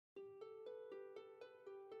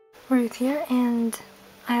Ruth here, and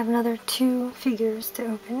I have another 2 figures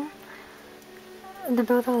to open. They're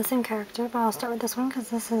both all the same character, but I'll start with this one because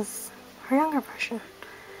this is her younger version.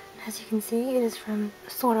 As you can see, it is from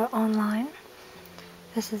Sword Art Online.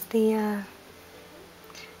 This is the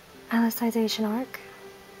Alicization arc.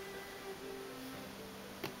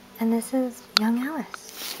 And this is young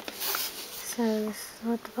Alice. So this is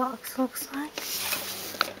what the box looks like.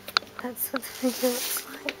 That's what the figure looks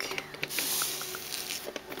like.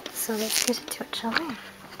 So let's get into it, shall we?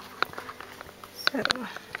 So,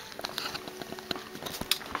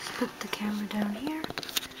 just put the camera down here.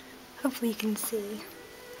 Hopefully you can see.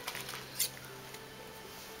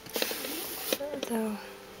 So,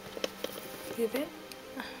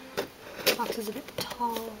 the box is a bit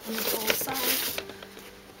tall on the tall side.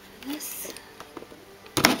 And this.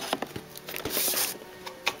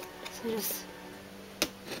 So just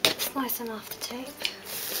slicing off the tape.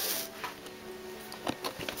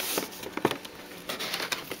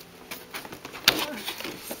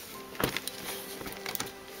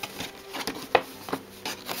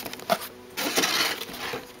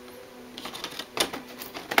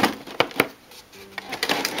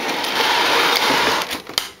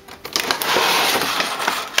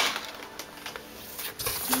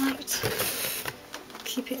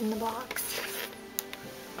 Keep it in the box.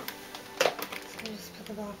 So I just put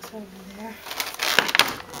the box over there.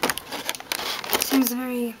 Seems a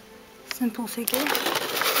very simple figure.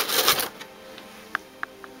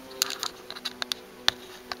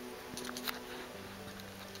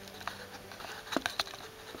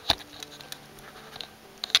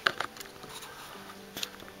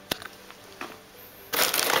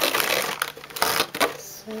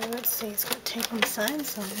 So let's see, it's got tape on the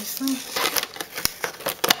sides, obviously.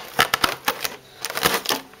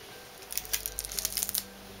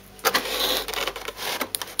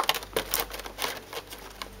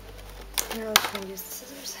 Now I'll use the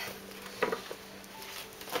scissors.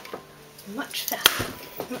 Much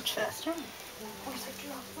faster. Much faster. And of course I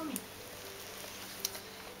drew off for me.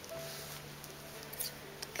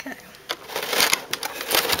 Okay.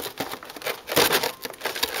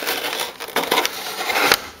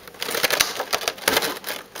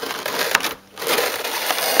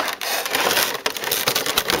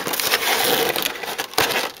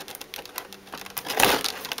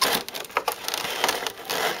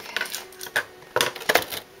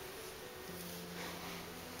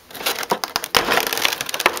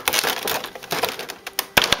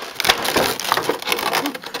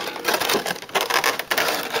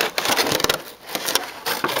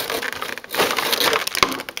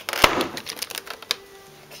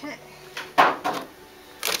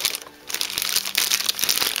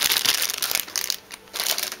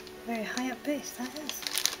 Very high up base, that is.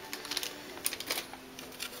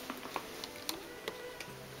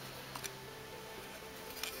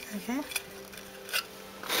 Okay.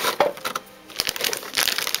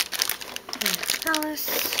 There's Alice.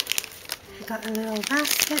 We got a little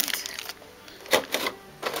basket.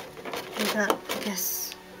 We got, I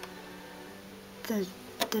guess, the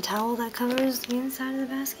towel that covers the inside of the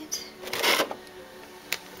basket.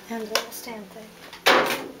 And a little stand thing,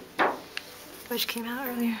 which came out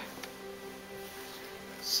earlier.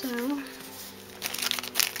 So,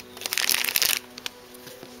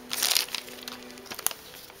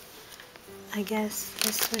 I guess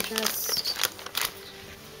this would just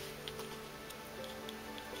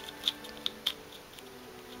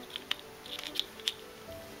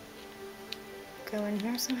go in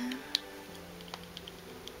here somehow.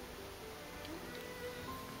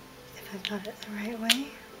 If I've got it the right way.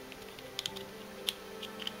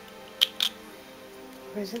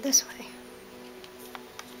 Or is it this way?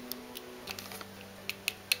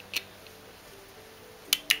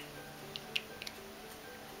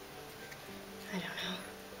 I don't know.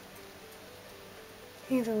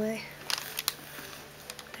 Either way,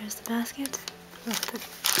 there's the basket with the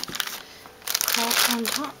cloth on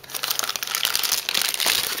top.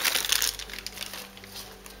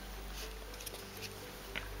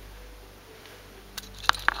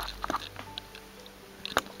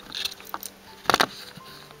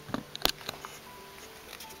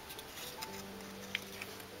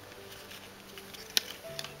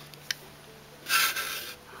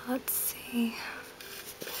 Let's see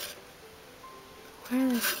where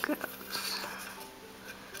this goes.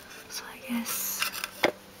 So I guess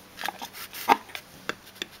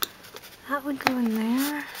that would go in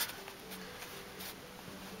there.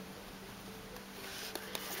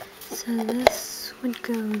 So this would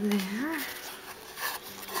go there.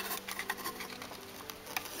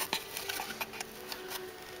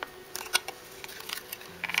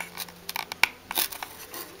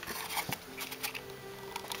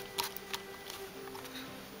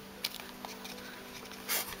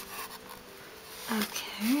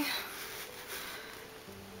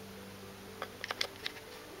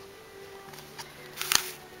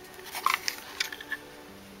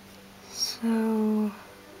 So,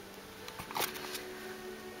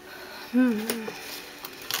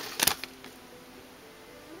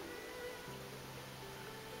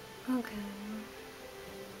 okay.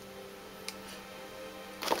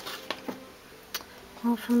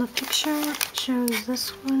 Well, from the picture, it shows this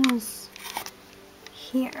one is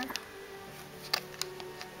here.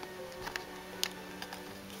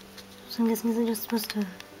 So I'm guessing they're just supposed to,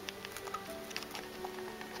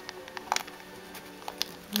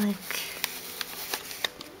 like,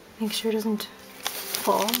 make sure it doesn't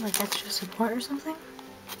fall, like extra support or something.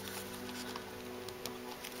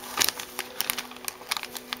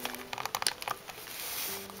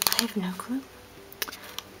 I have no clue.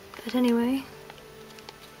 But anyway,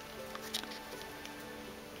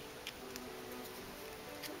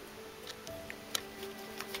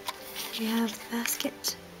 we have the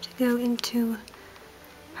basket to go into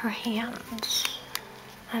her hand,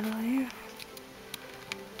 I believe.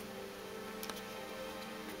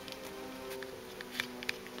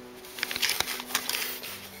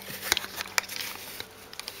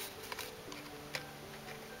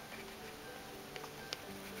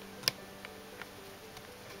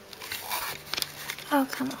 Oh,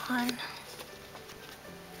 come on.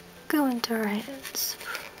 Go into her hands.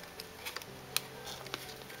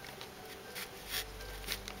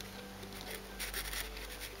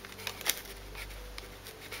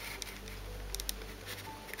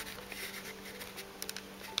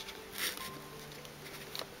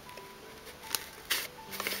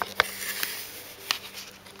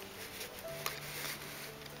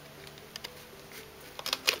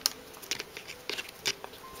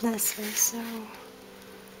 This is so...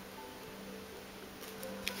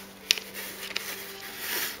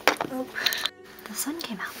 Oh, the sun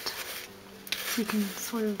came out. So you can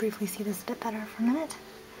sort of briefly see this a bit better for a minute.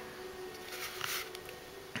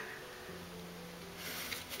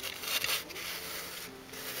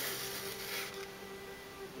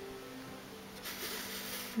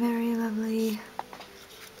 Very lovely,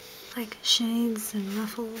 like shades and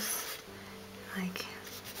ruffles, like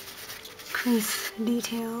crease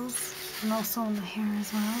details, and also on the hair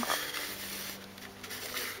as well.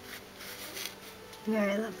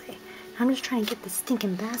 Very lovely. I'm just trying to get the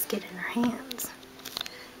stinking basket in her hands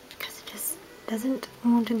because it just doesn't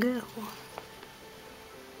want to go.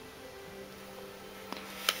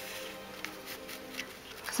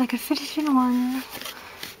 Because I could fit it in one,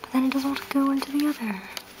 but then it doesn't want to go into the other.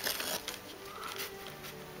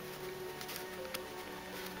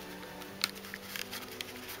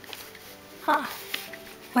 Huh.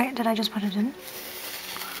 Wait, did I just put it in?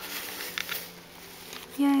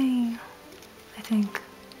 Yay, I think.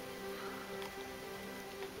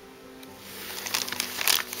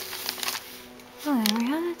 Oh, there we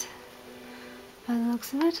have it. By the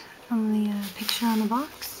looks of it, from the picture on the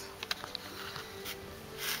box.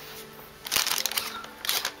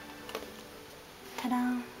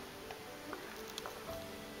 Ta-da!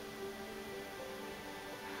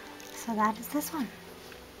 So that is this one.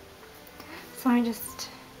 So let me just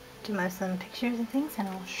do some pictures and things, and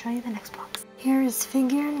I'll show you the next box. Here is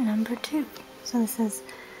figure number 2. So this is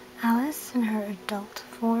Alice in her adult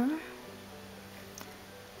form.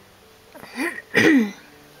 I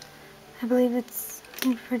believe it's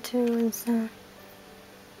referred to as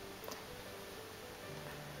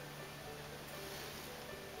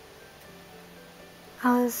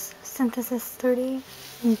Alice Synthesis 30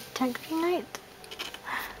 Integrity Night.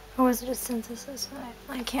 Or was it just Synthesis Night?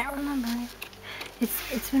 I can't remember.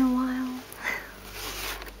 It's been a while.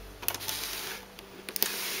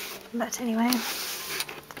 But anyway,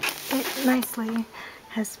 it nicely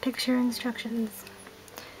has picture instructions,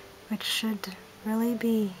 which should really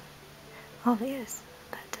be obvious.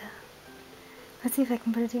 But let's see if I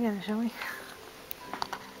can put it together, shall we?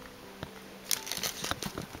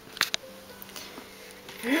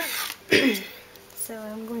 So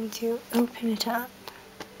I'm going to open it up.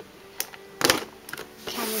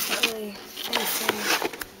 Camera's not really facing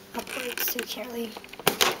upwards, so you can't really.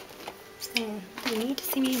 So you need to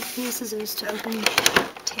see me use scissors to open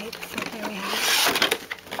tape, but there we have it.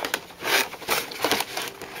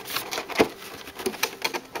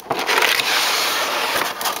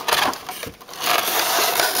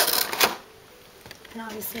 And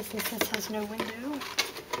obviously, since this has no window,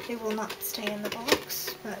 it will not stay in the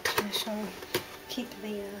box, but I shall keep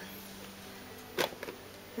the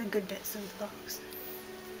good bits of the box.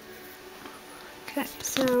 Okay,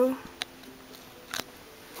 so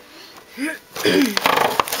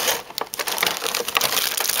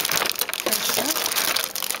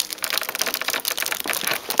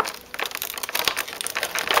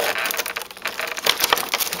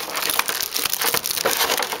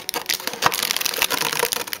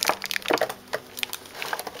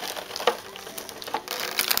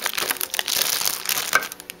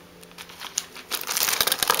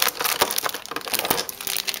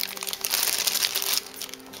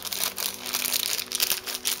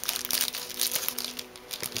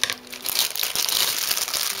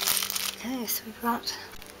we've got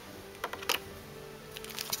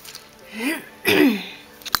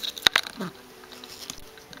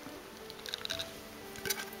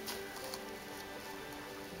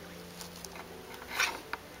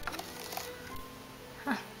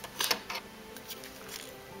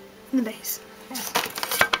the base. Yes.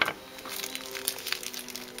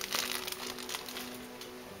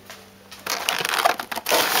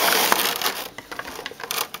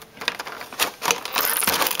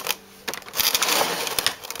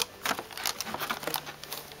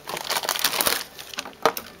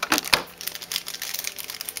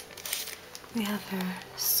 We have her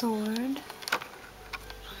sword.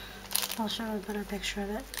 I'll show a better picture of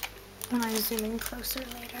it when I zoom in closer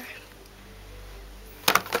later.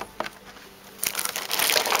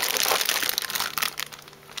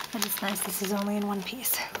 But it's nice this is only in one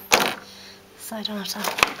piece, so I don't have to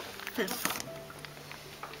fiddle.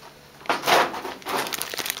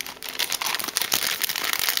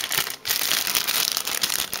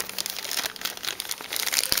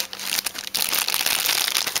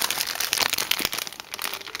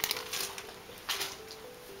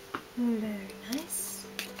 Very nice.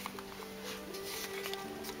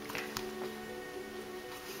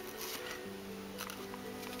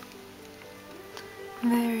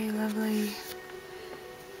 Very lovely,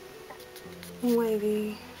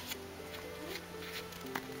 wavy.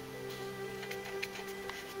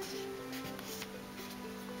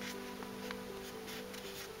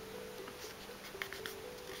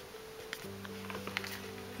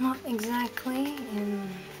 Not exactly in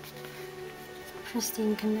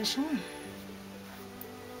pristine condition.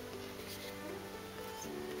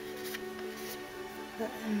 But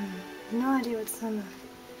no idea what some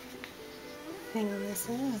thing on this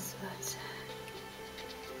is, but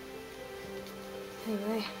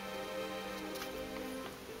anyway.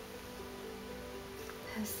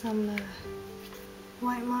 Has some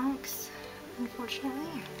white marks,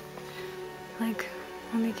 unfortunately, like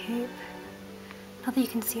on the cape. Not that you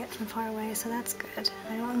can see it from far away, so that's good.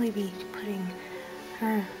 I don't really be putting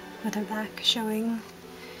her with her back showing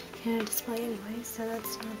in a display anyway, so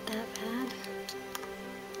that's not that bad.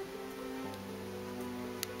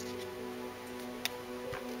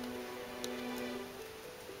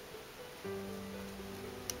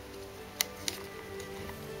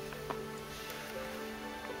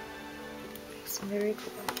 It's very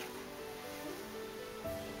cool.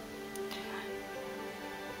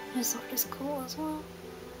 This sword is cool as well.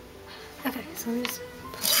 Okay, so let's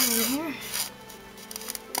put her in here.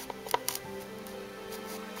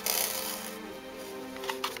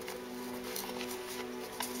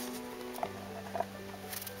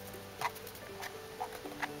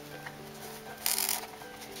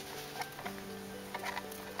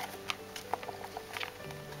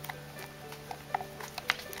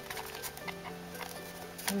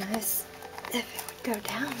 Nice if it would go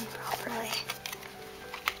down properly.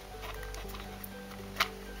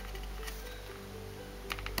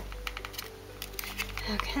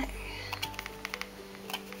 Okay.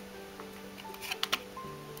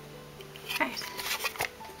 Right.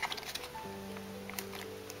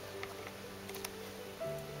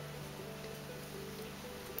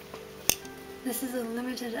 This is a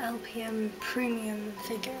limited LPM premium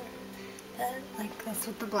figure. That's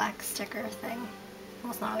what the black sticker thing.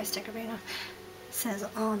 Well, it's not always sticker, but you know, says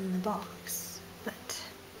on the box. But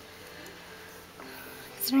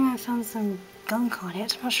considering I found some gunk on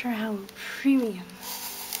it, I'm not sure how premium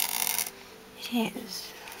it is.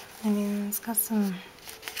 I mean, it's got some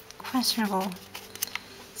questionable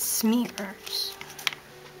smears.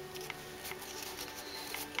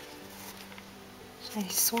 I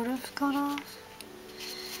sort of got off.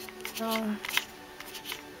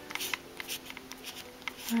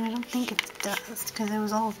 I don't think it does, because it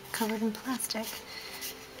was all covered in plastic.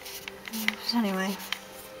 But anyway.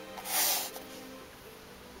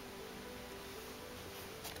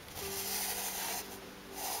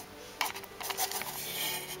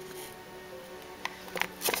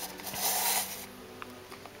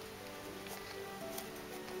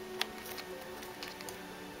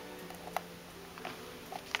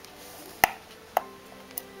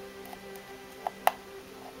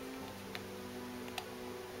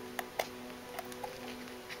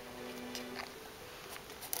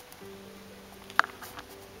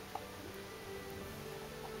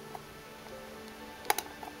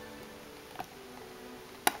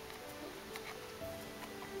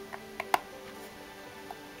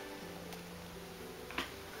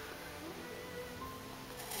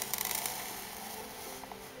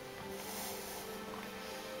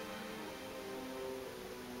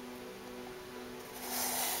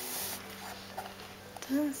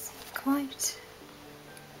 Does quite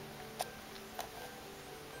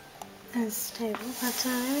as stable, but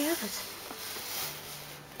there we have it.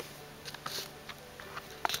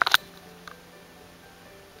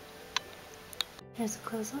 Here's a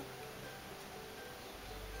close-up.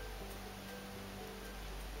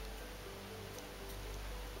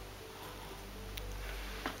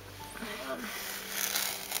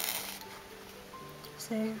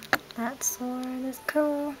 So that sword is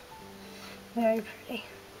cool. Very pretty.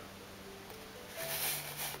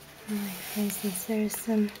 Like, for instance, there's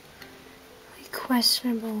some like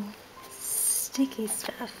questionable sticky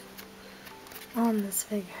stuff on this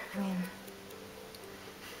figure. I mean,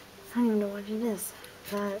 I don't even know what it is,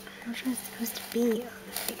 but I'm sure it's supposed to be on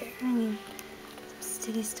the figure. I mean, some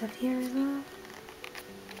sticky stuff here as well.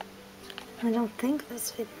 I don't think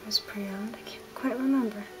this figure was pre-owned. I can't quite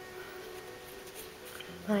remember.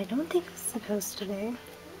 But I don't think it's supposed to be.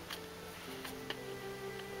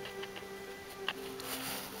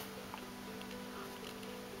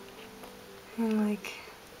 And like,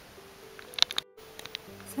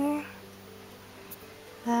 see?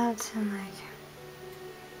 That and like,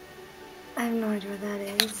 I have no idea what that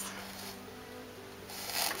is.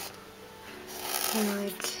 And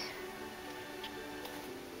like,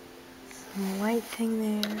 some white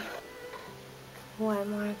thing there, white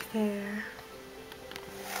mark there.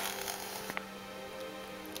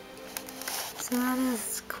 So that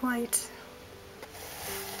is quite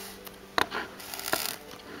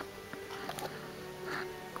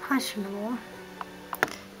questionable.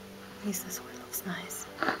 At least this one looks nice.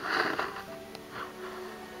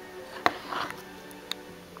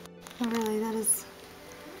 Really, that is...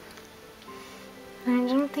 I mean,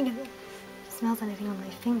 I don't think it smells anything on my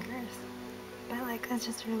fingers, but like, that's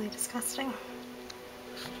just really disgusting.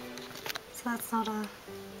 So that's not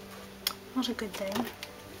a good thing.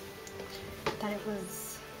 That it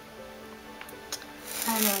was...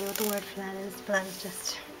 I don't know what the word for that is, but that was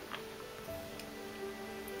just...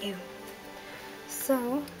 ew.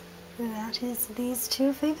 So, that is these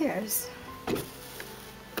two figures.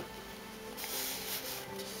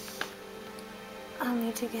 I'll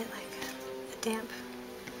need to get like a damp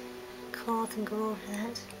cloth and go over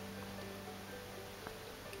that.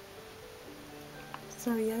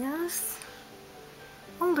 So young Alice,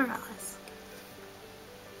 older Alice,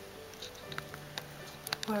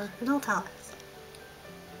 or adult Alice,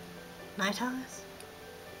 night Alice,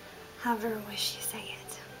 however wish you say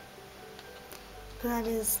it. But that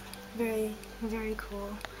is very, very cool.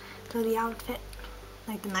 Though the outfit,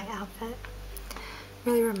 like the night outfit,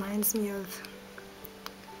 really reminds me of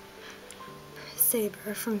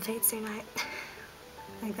Saber from Fate Stay Night.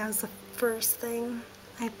 Like, that was the first thing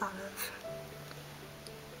I thought of.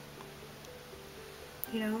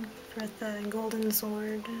 You know, for the golden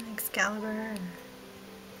sword, Excalibur, and,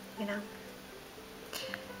 you know.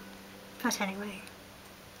 But anyway,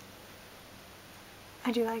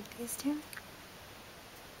 I do like these two.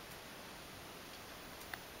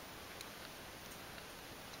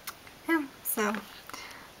 Yeah, so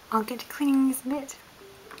I'll get to cleaning these a bit.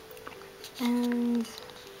 And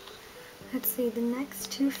let's see, the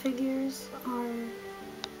next two figures are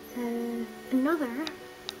another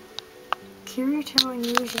Kirito and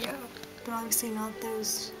Yujiro. They're obviously not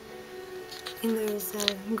those in those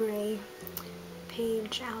gray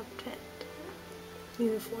page outfit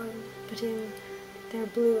uniform, but in their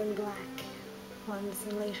blue and black ones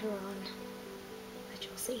later on that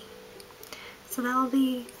you'll see. So that'll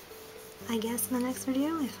be, I guess, in the next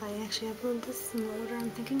video, if I actually upload this in the order I'm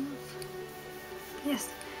thinking of. Yes,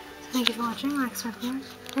 so thank you for watching, like, subscribe for more,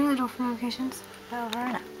 ring the bell for notifications, over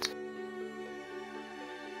and out.